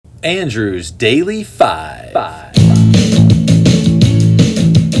Andrew's Daily Five.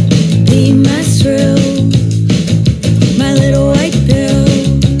 Be my thrill, my little white pill,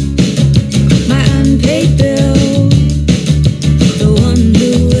 my unpaid bill, the one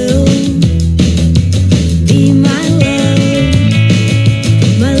who will be my love,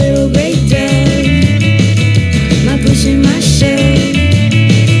 my little great dove, my push and my shove,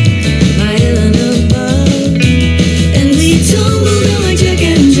 my island above, and we tumble down like Jack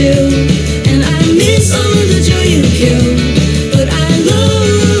and Jill, and I miss all of the joy you kill, but I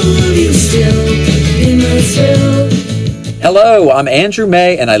love you still, be my thrill. Hello, I'm Andrew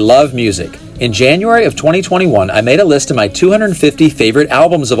May, and I love music. In January of 2021, I made a list of my 250 favorite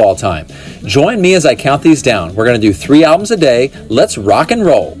albums of all time. Join me as I count these down. We're going to do 3 albums a day. Let's rock and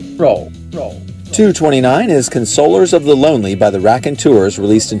roll. 229 is Consolers of the Lonely by the Raconteurs,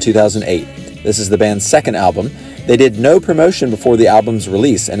 released in 2008. This is the band's second album. They did no promotion before the album's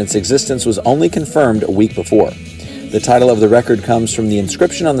release, and its existence was only confirmed a week before. The title of the record comes from the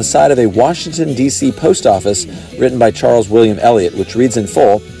inscription on the side of a Washington, D.C. post office written by Charles William Eliot, which reads in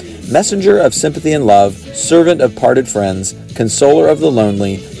full, "Messenger of sympathy and love, servant of parted friends, consoler of the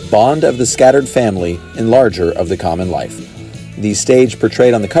lonely, bond of the scattered family, enlarger of the common life." The stage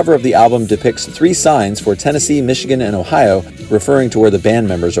portrayed on the cover of the album depicts 3 signs for Tennessee, Michigan, and Ohio, referring to where the band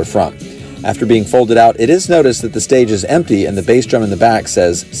members are from. After being folded out, it is noticed that the stage is empty and the bass drum in the back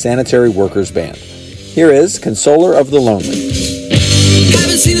says Sanitary Workers Band. Here is Consoler of the Lonely.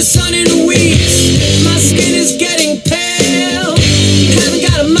 Haven't seen the sun in weeks. My skin is getting pale. Haven't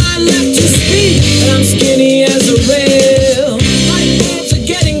got a mind left to speak, and I'm skinny as a rail. Light bulbs are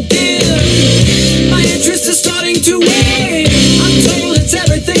getting dim. My interest is starting to wane. I'm told it's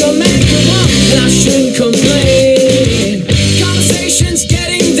everything a man can want, and I shouldn't complain. Conversation's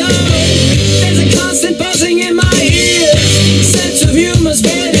getting dull. There's a constant buzzing in my ear. Sense of humor's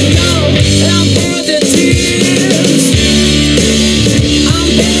getting low, and I'm bored to tears. I'm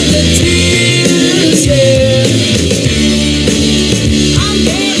bored to tears, yeah. I'm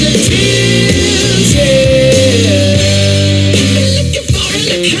bored to tears, yeah. Been looking for in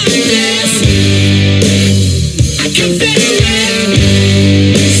the kindness. I can feel it.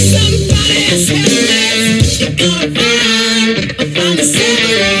 Somebody's helpless. You're gonna find the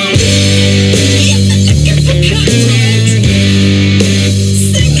silver road. You've been looking for conflict.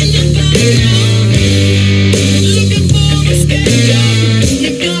 Singing about it all. Looking for a scapegoat.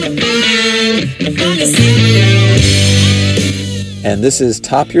 You're gonna find the silver road. And this is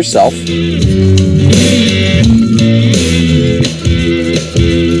Top Yourself.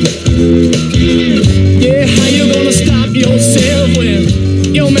 Yeah, how you gonna stop yourself when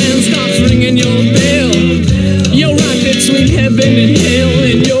your man stops ringing your bell? You're right between heaven and hell,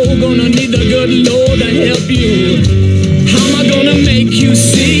 and you're gonna need the good Lord to help you. How am I gonna make you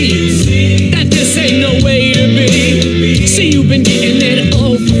see that this ain't no way to be? See, you've been getting it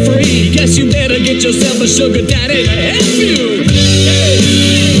all for free. Guess you better get yourself a sugar daddy to help you.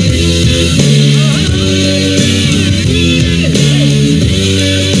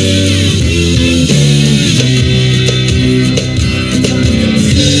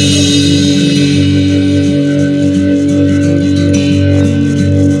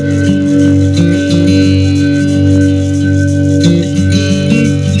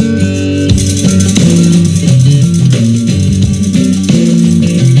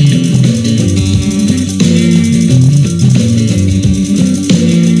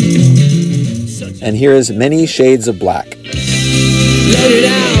 And here is Many Shades of Black. Let it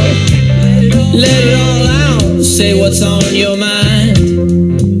out, let it all out, say what's on your mind.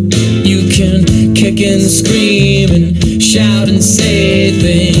 You can kick and scream and shout and say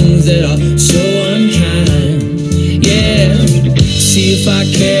things that are so unkind. Yeah, see if I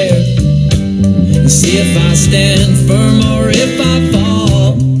care, and see if I stand firm or if I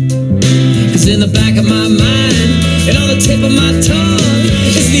fall. 'Cause in the back of my mind and on the tip of my tongue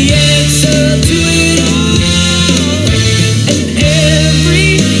is the answer to it all. And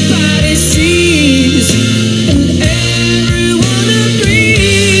everybody sees, and everyone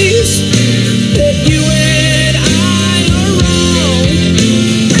agrees that you and I are wrong.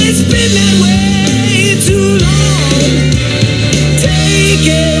 It's been that way too long. Take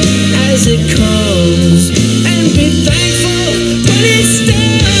it as it comes and be thankful when it's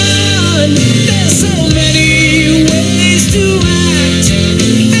done. There's so many ways to act,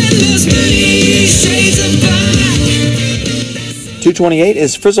 and there's many shades of black. 228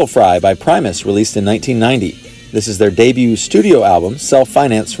 is Frizzle Fry by Primus, released in 1990. This is their debut studio album,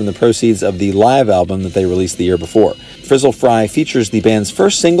 self-financed from the proceeds of the live album that they released the year before. Frizzle Fry features the band's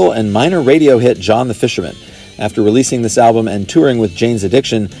first single and minor radio hit, John the Fisherman. After releasing this album and touring with Jane's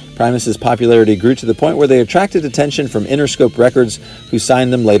Addiction, Primus's popularity grew to the point where they attracted attention from Interscope Records, who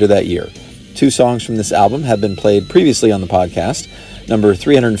signed them later that year. 2 songs from this album have been played previously on the podcast. Number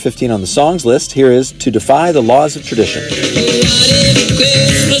 315 on the songs list, here is To Defy the Laws of Tradition.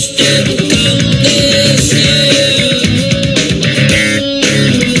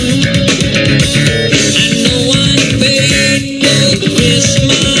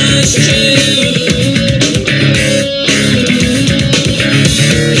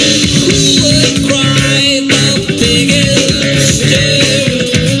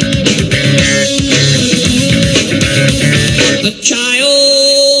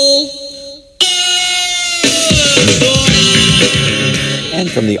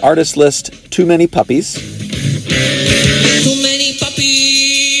 From the artist list, Too Many Puppies. Too many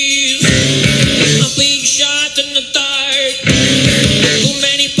puppies, a big shot in the dark. Too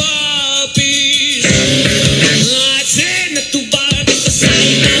many puppies, I said not to bark at the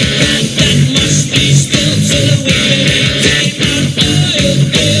sign of that must be still to the women maintain our oil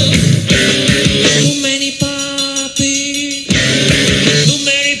bill. Too many puppies, too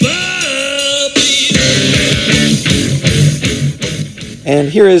many puppies. And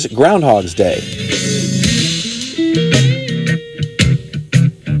here is Groundhog's Day.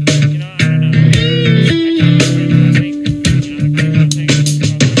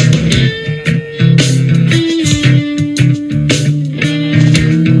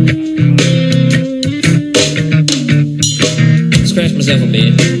 Scratched myself a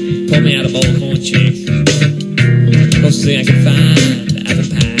bit, pulled me out a bowl of corn chips. Closest thing I could find, apple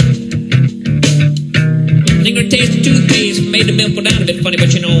pie. Linger taste of toothpaste, made the milk go down a bit funny,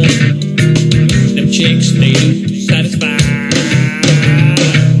 but you know, them chicks need satisfied.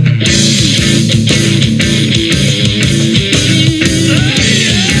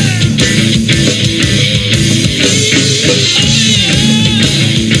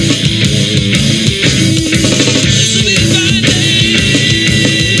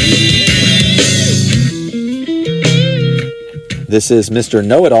 This is Mr.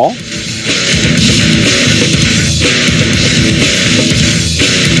 Know-It-All.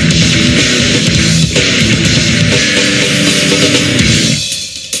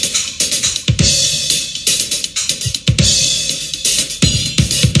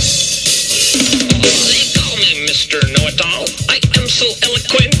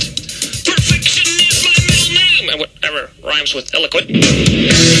 Rhymes with eloquent.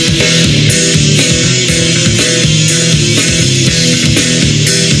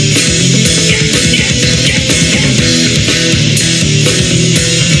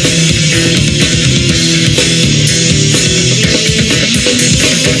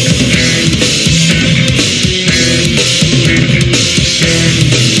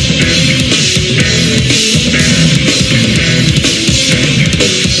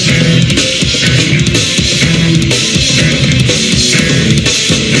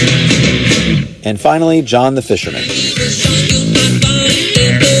 And finally, John the Fisherman.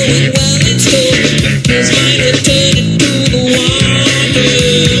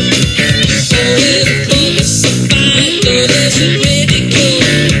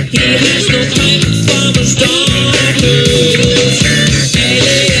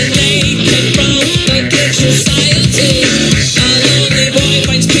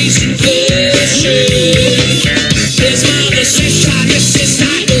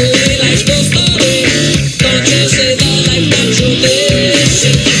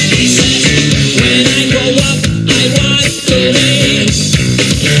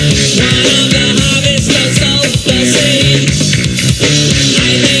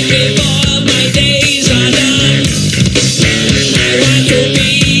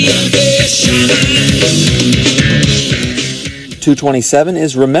 .227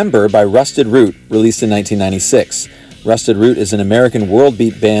 is Remember by Rusted Root, released in 1996. Rusted Root is an American world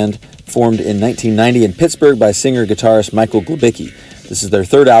beat band formed in 1990 in Pittsburgh by singer-guitarist Michael Glebicki. This is their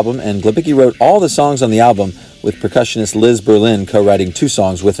third album, and Glebicki wrote all the songs on the album, with percussionist Liz Berlin co-writing 2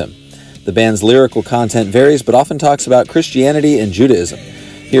 songs with him. The band's lyrical content varies, but often talks about Christianity and Judaism.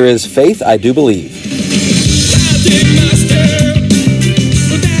 Here is Faith I Do Believe.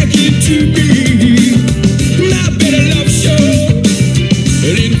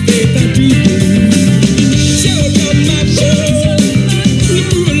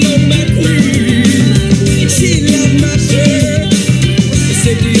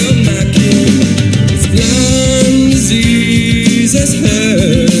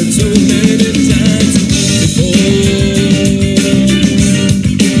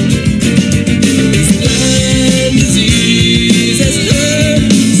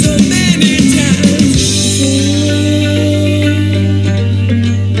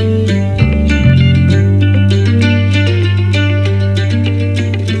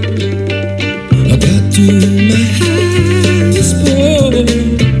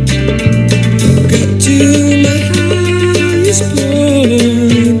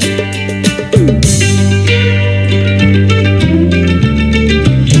 good.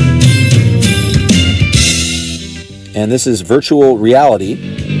 And this is Virtual Reality.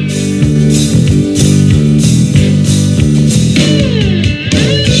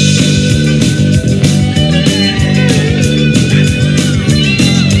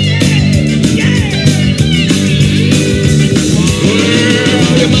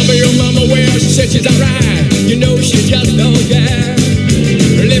 Your mama, well, she said she's alright. You know she just don't care.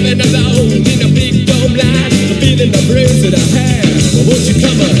 Living alone in a big dome light, feeling the breeze that I have. Well, won't you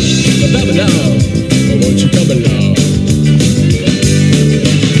come baby, now? Well, won't you come along?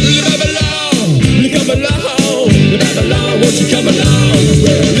 Come along, won't you come along?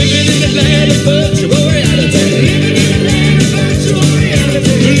 We're living in the land of virtual reality. Living in the land of virtual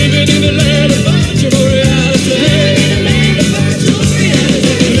reality. Living in the land of virtual reality.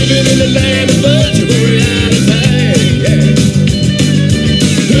 Living in the land of virtual reality. Yeah.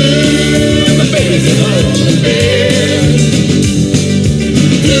 Ooh, my baby's at home in bed.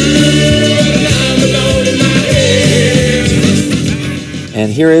 Ooh, and I'm alone in my head.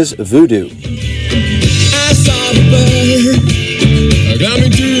 And here is Voodoo. I saw the bird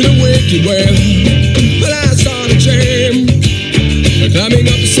climbing to the wicked well, but I saw the tramp climbing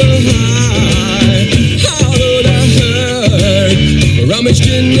up so high. All that I heard rummaged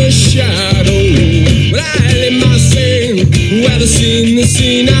in the shadow. When I lay my sin, well, the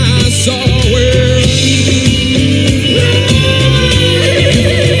scene I saw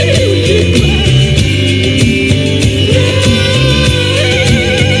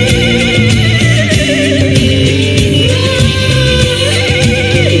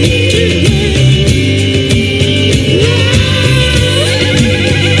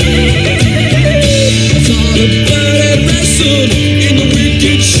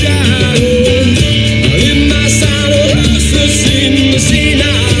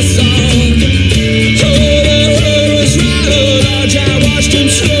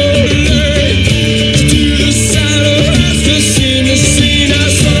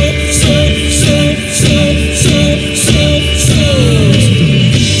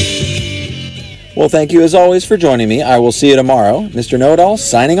Well, thank you as always for joining me. I will see you tomorrow. Mr. Know-It-All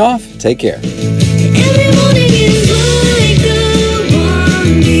signing off. Take care.